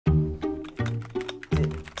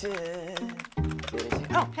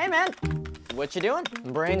Oh, hey man. What you doing?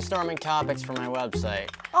 Brainstorming topics for my website.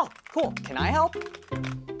 Oh, cool. Can I help?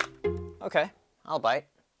 Okay, I'll bite.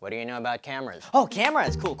 What do you know about cameras? Oh,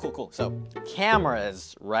 cameras. Cool. So,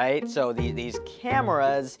 cameras, right? So these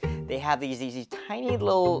cameras, they have these tiny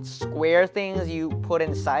little square things you put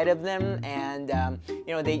inside of them, and you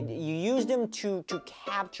know, you use them to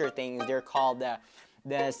capture things. They're called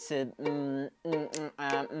they're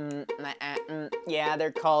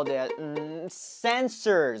called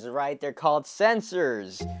sensors, right? They're called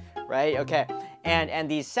sensors, right? Okay, and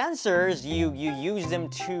these sensors, you use them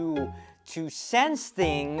to sense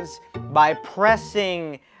things by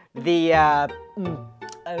pressing the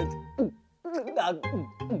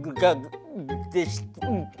this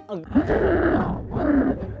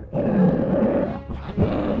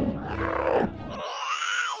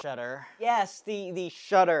Shutter. Yes, the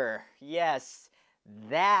shutter. Yes,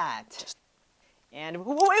 that. And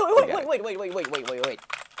wait.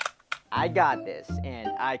 I got this, and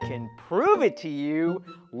I can prove it to you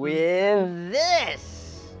with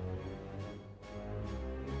this.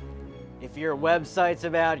 If your website's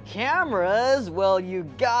about cameras, well, you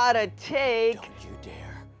gotta take... Don't you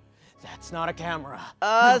dare. That's not a camera.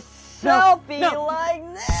 A selfie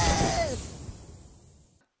like this!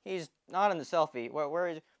 He's not in the selfie. Where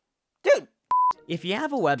is... Dude! If you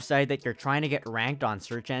have a website that you're trying to get ranked on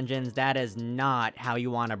search engines, that is not how you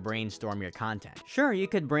want to brainstorm your content. Sure, you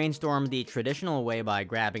could brainstorm the traditional way by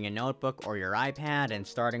grabbing a notebook or your iPad and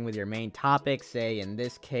starting with your main topic, say in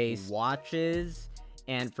this case, watches.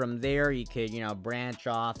 And from there, you could, branch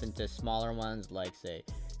off into smaller ones like, say,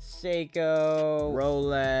 Seiko,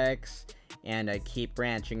 Rolex, and keep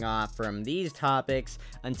branching off from these topics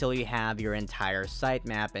until you have your entire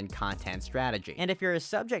sitemap and content strategy. And if you're a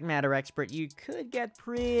subject matter expert, you could get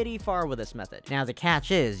pretty far with this method. Now, the catch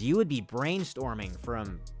is, you would be brainstorming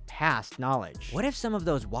from past knowledge. What if some of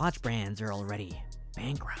those watch brands are already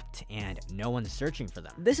bankrupt and no one's searching for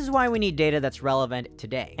them? This is why we need data that's relevant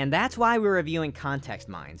today. And that's why we're reviewing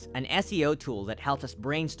ContextMinds, an SEO tool that helps us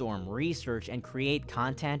brainstorm, research, and create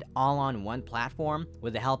content all on one platform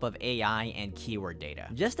with the help of AI and keyword data.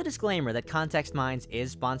 Just a disclaimer that ContextMinds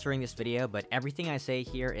is sponsoring this video, but everything I say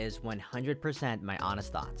here is 100% my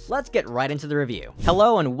honest thoughts. Let's get right into the review.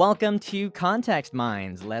 Hello and welcome to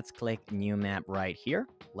ContextMinds. Let's click New Map right here.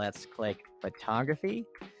 Let's click Photography.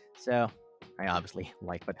 So I obviously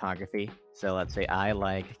like photography, so let's say I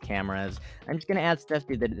like cameras. I'm just going to add stuff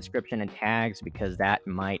to the description and tags because that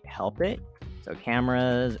might help it. So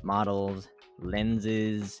cameras, models,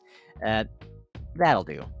 lenses, that'll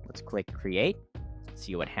do. Let's click create,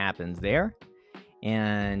 see what happens there.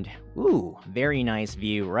 And, ooh, very nice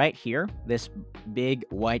view right here. This big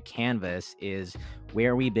white canvas is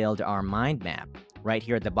where we build our mind map. Right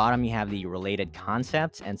here at the bottom, you have the related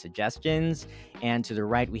concepts and suggestions. And to the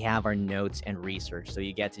right, we have our notes and research. So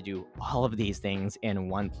you get to do all of these things in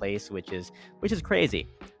one place, which is crazy.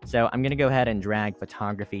 So I'm going to go ahead and drag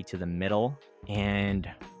photography to the middle. And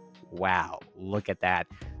wow, look at that.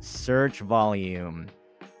 Search volume.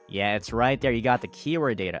 Yeah, it's right there. You got the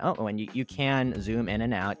keyword data. Oh, and you can zoom in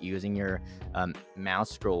and out using your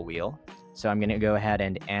mouse scroll wheel. So I'm going to go ahead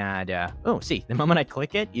and add, see, the moment I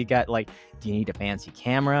click it, you got like, do you need a fancy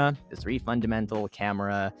camera? The 3 fundamental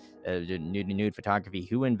camera, nude photography,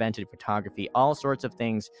 who invented photography, all sorts of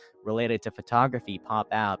things related to photography pop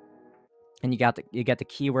out. And you get the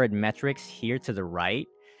keyword metrics here to the right,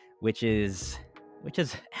 which is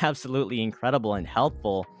absolutely incredible and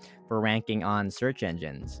helpful for ranking on search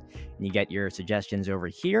engines. And you get your suggestions over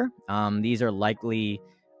here. These are likely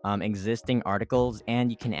existing articles, and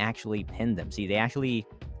you can actually pin them. See, they actually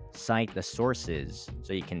cite the sources,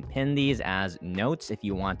 so you can pin these as notes if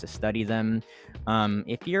you want to study them.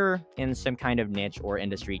 If you're in some kind of niche or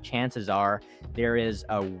industry, chances are there is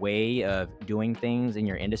a way of doing things in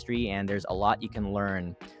your industry, and there's a lot you can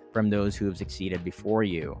learn from those who have succeeded before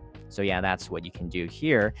you. So yeah, that's what you can do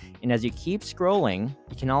here. And as you keep scrolling,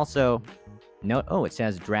 you can also note, oh, it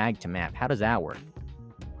says drag to map. How does that work?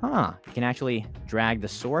 You can actually drag the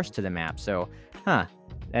source to the map. So, I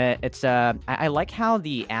like how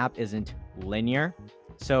the app isn't linear.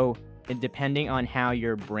 So, depending on how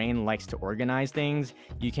your brain likes to organize things,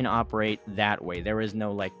 you can operate that way. There is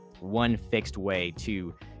no like one fixed way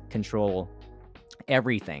to control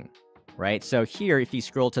everything, right? So here, if you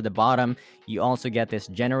scroll to the bottom, you also get this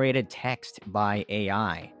generated text by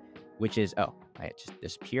AI, which is, it just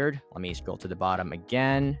disappeared. Let me scroll to the bottom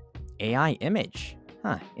again. AI image.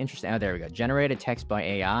 Interesting. Oh, there we go. Generated text by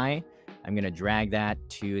AI. I'm going to drag that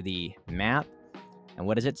to the map. And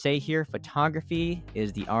what does it say here? Photography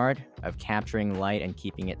is the art of capturing light and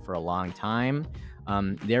keeping it for a long time.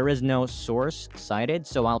 There is no source cited,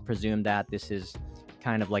 so I'll presume that this is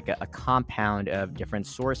kind of like a compound of different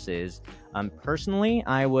sources. Personally,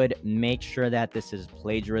 I would make sure that this is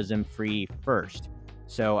plagiarism free first.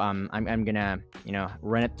 So I'm gonna,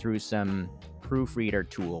 run it through some proofreader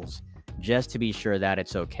tools just to be sure that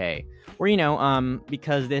it's okay. Or,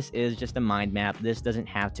 because this is just a mind map, this doesn't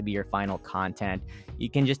have to be your final content. You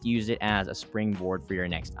can just use it as a springboard for your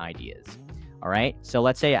next ideas. All right, so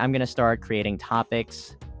let's say I'm gonna start creating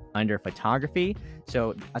topics under photography.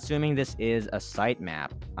 So assuming this is a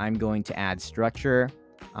sitemap, I'm going to add structure.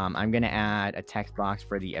 I'm going to add a text box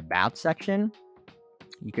for the about section.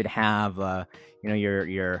 You could have,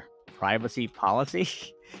 your privacy policy.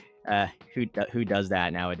 Who does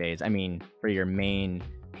that nowadays? I mean, for your main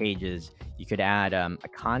pages, you could add a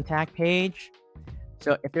contact page.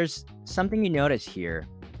 So if there's something you notice here,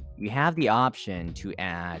 you have the option to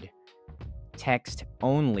add text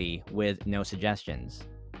only with no suggestions.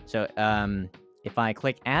 So if I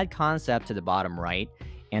click add concept to the bottom right,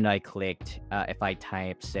 and I clicked, if I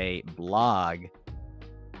type, say, blog,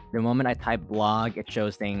 the moment I type blog, it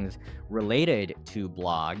shows things related to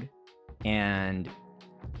blog,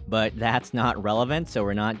 but that's not relevant, so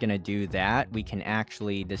we're not going to do that. We can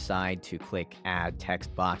actually decide to click add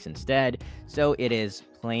text box instead, so it is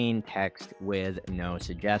plain text with no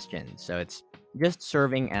suggestions. So it's just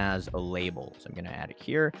serving as a label. So I'm going to add it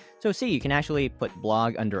here. So see, you can actually put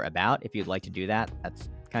blog under about if you'd like to do that. That's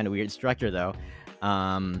kind of weird structure though.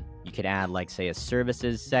 You could add, like, say, a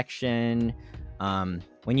services section.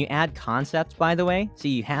 When you add concepts, by the way, see,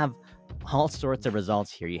 you have all sorts of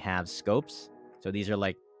results here. You have scopes. So these are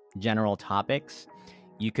like general topics.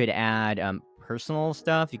 You could add personal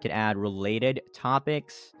stuff. You could add related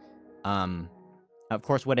topics. Of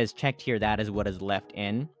course, what is checked here, that is what is left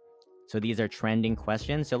in. So these are trending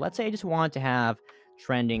questions. So let's say I just want to have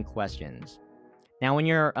trending questions. Now, when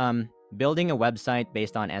you're building a website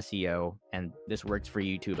based on SEO, and this works for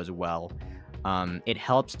YouTube as well, it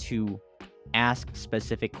helps to ask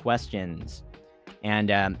specific questions.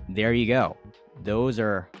 And there you go. Those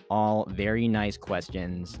are all very nice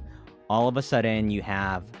questions. All of a sudden, you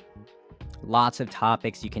have lots of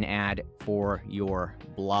topics you can add for your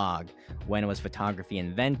blog. When was photography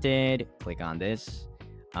invented? Click on this.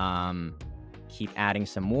 Keep adding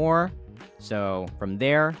some more. So from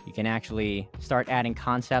there, you can actually start adding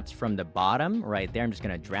concepts from the bottom right there. I'm just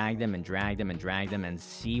going to drag them and drag them and drag them and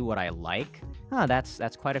see what I like.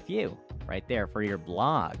 That's quite a few right there for your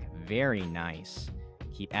blog. Very nice.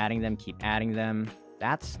 Keep adding them, keep adding them.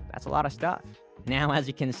 That's a lot of stuff. Now, as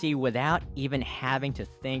you can see, without even having to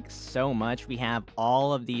think so much, we have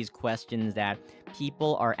all of these questions that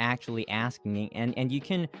people are actually asking, and you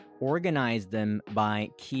can organize them by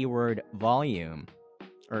keyword volume,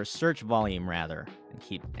 or search volume rather, and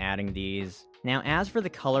keep adding these. Now, as for the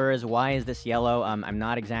colors, why is this yellow? I'm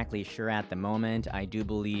not exactly sure at the moment. I do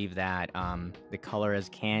believe that the colors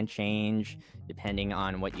can change depending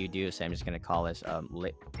on what you do. So I'm just going to call this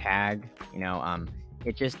lit tag.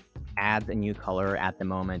 It just adds a new color at the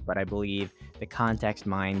moment, but I believe the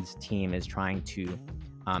ContextMinds team is trying to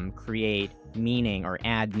create meaning or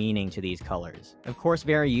add meaning to these colors. Of course,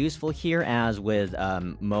 very useful here, as with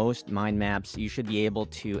most mind maps, you should be able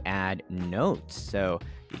to add notes. So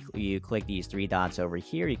you click these three dots over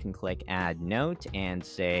here, you can click add note and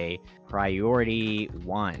say priority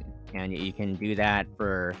 1. And you can do that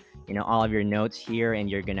for all of your notes here, and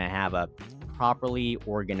you're gonna have a properly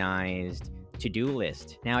organized to-do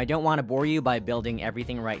list. Now, I don't want to bore you by building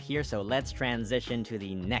everything right here, so let's transition to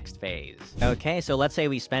the next phase. Okay, so let's say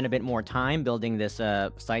we spend a bit more time building this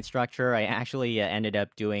site structure. I actually ended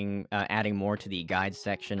up doing adding more to the guide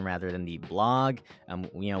section rather than the blog.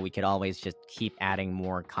 We could always just keep adding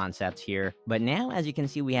more concepts here. But now, as you can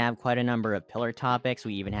see, we have quite a number of pillar topics.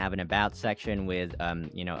 We even have an about section with,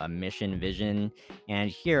 a mission vision,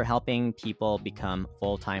 and here helping people become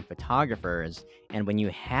full-time photographers. And when you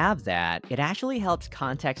have that, it actually helps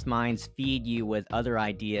ContextMinds feed you with other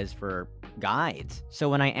ideas for guides. So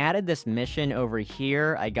when I added this mission over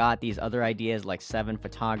here, I got these other ideas like 7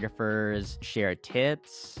 photographers share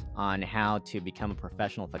tips on how to become a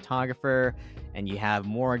professional photographer, and you have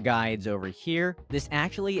more guides over here. This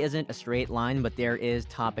actually isn't a straight line, but there is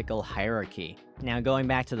topical hierarchy. Now, going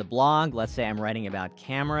back to the blog, let's say I'm writing about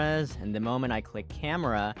cameras, and the moment I click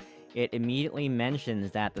camera, it immediately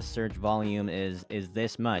mentions that the search volume is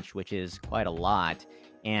this much, which is quite a lot.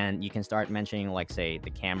 and you can start mentioning, like, say,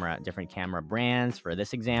 different camera brands for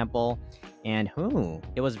this example. And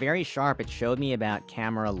it was very sharp. It showed me about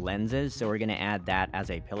camera lenses, so we're gonna add that as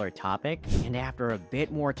a pillar topic. And after a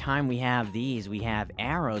bit more time, we have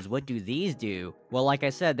arrows. What do these do? Well, like I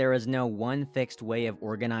said, there is no one fixed way of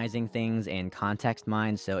organizing things in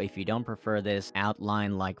ContextMinds, so if you don't prefer this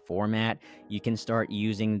outline-like format, you can start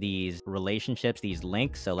using these relationships, these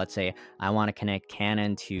links. So let's say I want to connect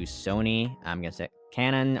Canon to Sony. I'm gonna say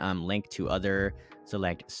Canon, link to other,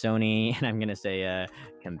 select Sony, and I'm gonna say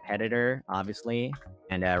competitor, obviously.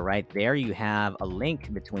 And right there, you have a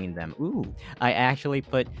link between them. Ooh, I actually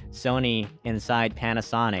put Sony inside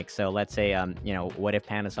Panasonic. So let's say, what if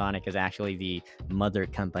Panasonic is actually the mother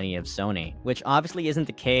company of Sony? Which obviously isn't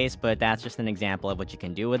the case, but that's just an example of what you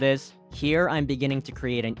can do with this. Here, I'm beginning to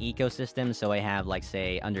create an ecosystem. So I have, like,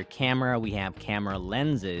 say, under camera, we have camera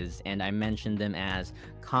lenses, and I mentioned them as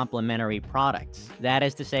complementary products. That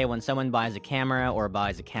is to say, when someone buys a camera or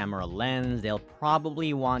buys a camera lens, they'll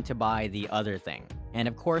probably want to buy the other thing. And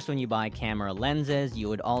of course, when you buy camera lenses, you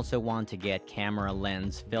would also want to get camera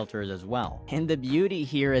lens filters as well. And the beauty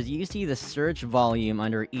here is you see the search volume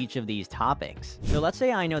under each of these topics. So let's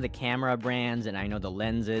say I know the camera brands and I know the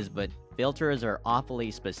lenses, but filters are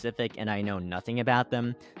awfully specific and I know nothing about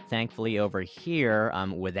them. Thankfully over here,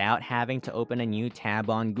 without having to open a new tab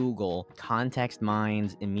on Google,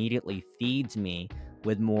 ContextMinds immediately feeds me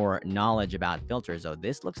with more knowledge about filters. So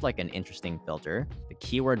this looks like an interesting filter. The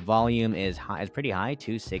keyword volume is pretty high,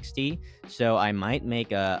 260. So I might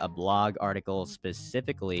make a blog article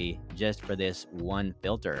specifically just for this one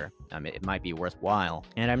filter. It might be worthwhile.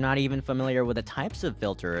 And I'm not even familiar with the types of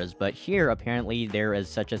filters, but here apparently there is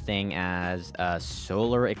such a thing as a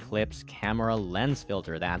solar eclipse camera lens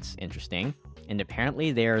filter. That's interesting. And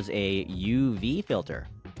apparently there's a UV filter.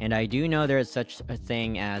 And I do know there is such a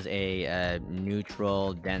thing as a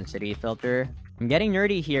neutral density filter. I'm getting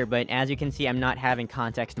nerdy here, but as you can see, I'm not having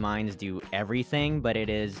ContextMinds do everything, but it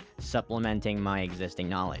is supplementing my existing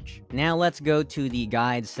knowledge. Now let's go to the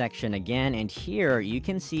guides section again, and here you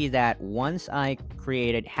can see that once I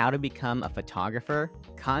created how to become a photographer,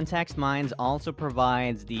 ContextMinds also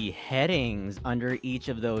provides the headings under each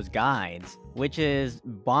of those guides, which is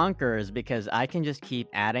bonkers because I can just keep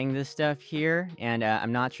adding this stuff here, and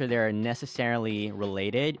I'm not sure they're necessarily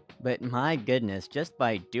related, but my goodness, just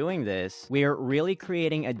by doing this, we are really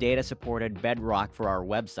creating a data-supported bedrock for our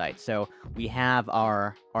website. So we have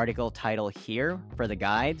our article title here for the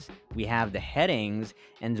guides, we have the headings,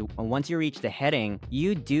 and once you reach the heading,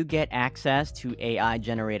 you do get access to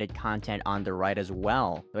AI-generated content on the right as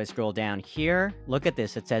well. So I scroll down here, look at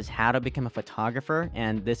this, it says how to become a photographer,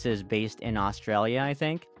 and this is based in Australia, I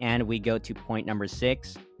think. And we go to point number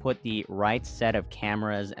 6, put the right set of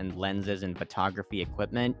cameras and lenses and photography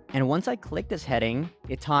equipment. And once I click this heading,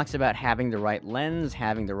 it talks about having the right lens,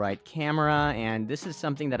 having the right camera, and this is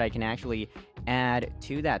something that I can actually add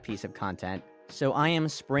to that piece of content. So I am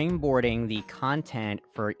springboarding the content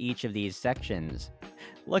for each of these sections.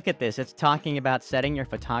 Look at this, it's talking about setting your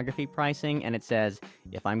photography pricing, and it says,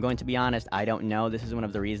 if I'm going to be honest, I don't know. This is one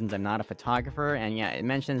of the reasons I'm not a photographer, and yeah, it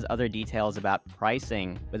mentions other details about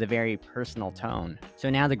pricing with a very personal tone. So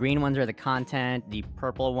now the green ones are the content, the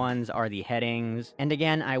purple ones are the headings, and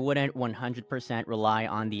again, I wouldn't 100% rely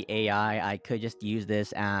on the AI. I could just use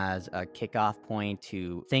this as a kickoff point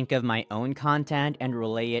to think of my own content and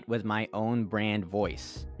relay it with my own brand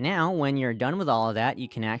voice. Now, when you're done with all of that, you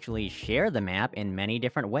can actually share the map in many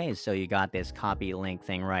different ways. So you got this copy link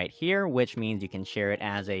thing right here, which means you can share it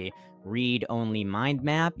as a read-only mind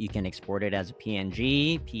map. You can export it as a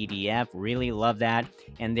PNG, PDF, really love that.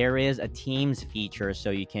 And there is a Teams feature, so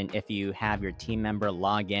you can, if you have your team member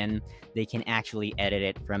log in, they can actually edit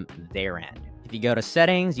it from their end. If you go to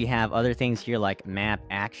settings, you have other things here like map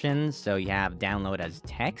actions. So you have download as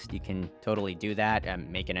text. You can totally do that and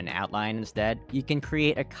make it an outline instead. You can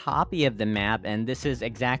create a copy of the map, and this is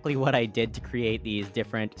exactly what I did to create these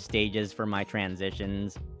different stages for my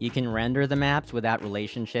transitions. You can render the maps without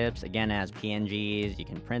relationships, again as PNGs. You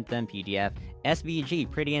can print them, PDF, SVG,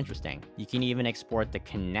 pretty interesting. You can even export the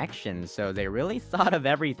connections, so they really thought of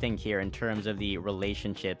everything here in terms of the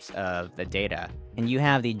relationships of the data. And you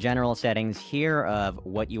have the general settings here of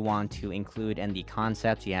what you want to include in the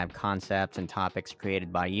concepts. You have concepts and topics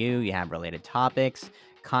created by you. You have related topics,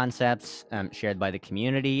 concepts shared by the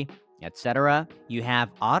community, etc. You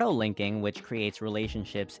have auto-linking, which creates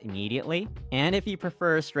relationships immediately. And if you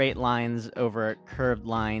prefer straight lines over curved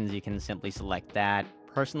lines, you can simply select that.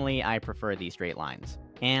 Personally, I prefer these straight lines.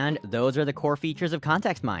 And those are the core features of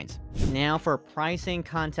ContextMinds. Now for pricing,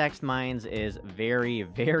 ContextMinds is very,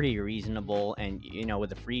 very reasonable, and with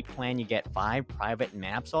the free plan you get 5 private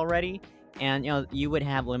maps already. And you would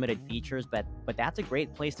have limited features, but that's a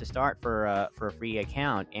great place to start for a free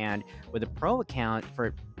account. And with a pro account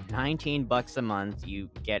for $19 a month, you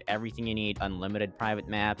get everything you need: unlimited private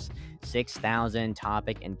maps, 6,000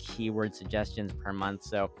 topic and keyword suggestions per month.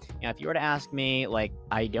 So if you were to ask me, like,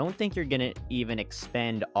 I don't think you're gonna even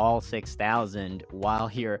expend all 6,000 while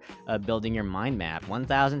you're building your mind map.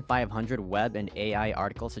 1,500 web and AI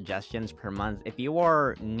article suggestions per month. If you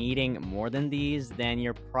are needing more than these, then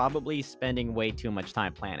you're probably spending way too much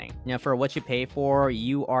time planning. For what you pay for,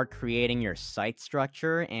 you are creating your site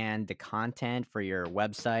structure and the content for your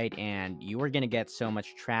website, and you are going to get so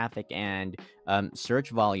much traffic and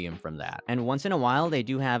search volume from that. And once in a while, they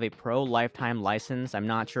do have a pro lifetime license. I'm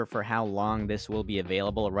not sure for how long this will be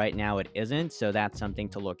available. Right now it isn't, so that's something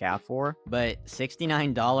to look out for. But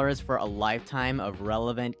 $69 for a lifetime of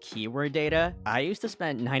relevant keyword data? I used to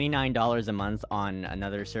spend $99 a month on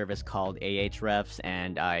another service called Ahrefs,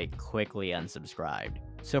 and I quickly unsubscribed.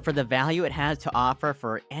 So for the value it has to offer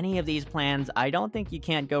for any of these plans, I don't think you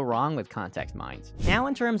can't go wrong with ContextMinds. Now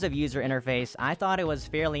in terms of user interface, I thought it was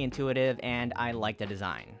fairly intuitive and I like the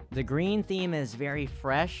design. The green theme is very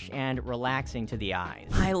fresh and relaxing to the eyes.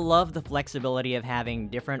 I love the flexibility of having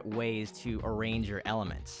different ways to arrange your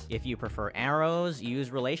elements. If you prefer arrows,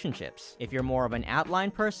 use relationships. If you're more of an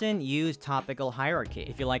outline person, use topical hierarchy.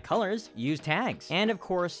 If you like colors, use tags. And of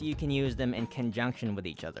course, you can use them in conjunction with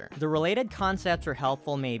each other. The related concepts are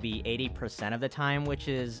helpful maybe 80% of the time, which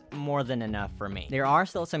is more than enough for me. There are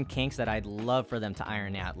still some kinks that I'd love for them to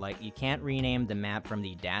iron out, like you can't rename the map from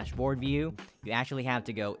the dashboard view. You actually have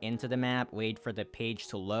to go into the map, wait for the page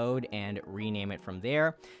to load, and rename it from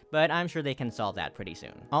there, but I'm sure they can solve that pretty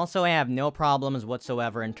soon. Also, I have no problems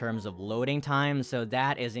whatsoever in terms of loading time, so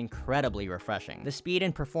that is incredibly refreshing. The speed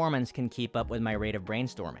and performance can keep up with my rate of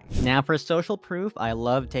brainstorming. Now for social proof, I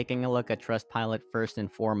love taking a look at Trustpilot first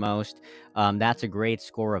and foremost. That's a great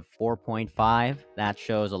score of 4.5. That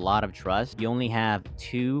shows a lot of trust. You only have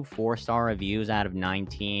 2 4-star reviews out of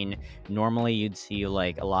 19. Normally you'd see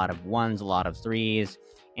like a lot of 1s, a lot of 3s.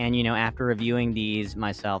 And after reviewing these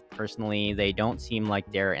myself personally, they don't seem like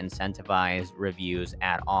they're incentivized reviews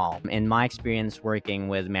at all. In my experience working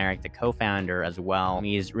with Marek, the co-founder, as well,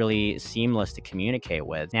 he's really seamless to communicate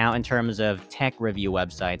with. Now, in terms of tech review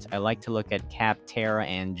websites, I like to look at Capterra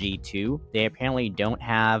and G2. They apparently don't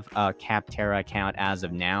have a Capterra account as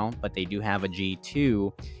of now, but they do have a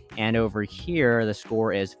G2. And over here, the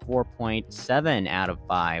score is 4.7 out of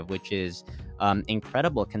 5, which is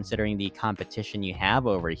incredible considering the competition you have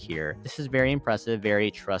over here. This is very impressive,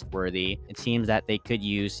 very trustworthy. It seems that they could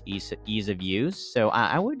use ease of use, so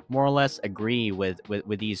I would more or less agree with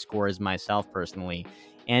these scores myself personally.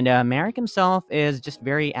 And Marek himself is just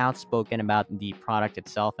very outspoken about the product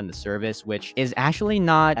itself and the service, which is actually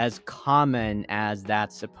not as common as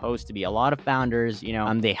that's supposed to be. A lot of founders,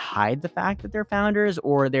 they hide the fact that they're founders,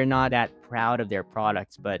 or they're not that proud of their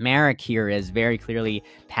products. But Marek here is very clearly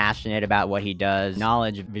passionate about what he does,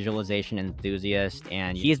 knowledge visualization enthusiast,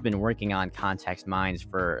 and he's been working on ContextMinds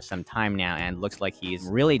for some time now, and looks like he's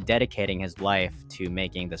really dedicating his life to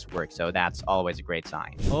making this work. So that's always a great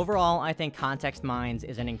sign. Overall, I think ContextMinds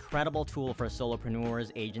is an incredible tool for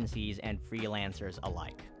solopreneurs, agencies, and freelancers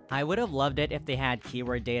alike. I would have loved it if they had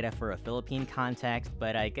keyword data for a Philippine context,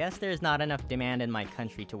 but I guess there's not enough demand in my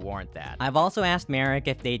country to warrant that. I've also asked Marek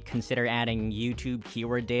if they'd consider adding YouTube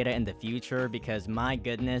keyword data in the future, because my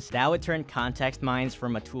goodness, that would turn ContextMinds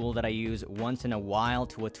from a tool that I use once in a while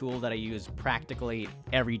to a tool that I use practically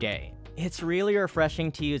every day. It's really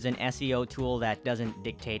refreshing to use an SEO tool that doesn't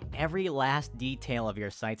dictate every last detail of your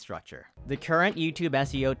site structure. The current YouTube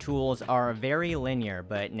SEO tools are very linear,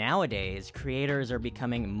 but nowadays, creators are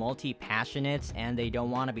becoming multi-passionates and they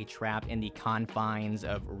don't want to be trapped in the confines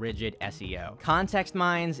of rigid SEO.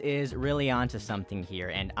 ContextMinds is really onto something here,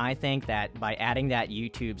 and I think that by adding that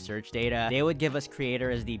YouTube search data, they would give us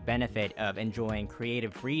creators the benefit of enjoying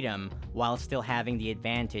creative freedom while still having the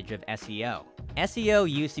advantage of SEO. SEO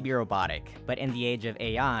used to be robotic, but in the age of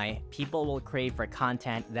AI, people will crave for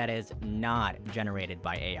content that is not generated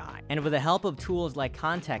by AI. And with the help of tools like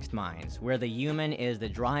ContextMinds, where the human is the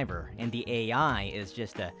driver and the AI is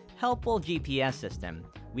just a helpful GPS system,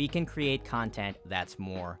 we can create content that's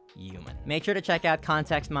more human. Make sure to check out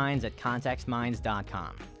ContextMinds at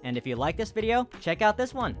contextminds.com. And if you like this video, check out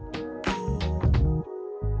this one.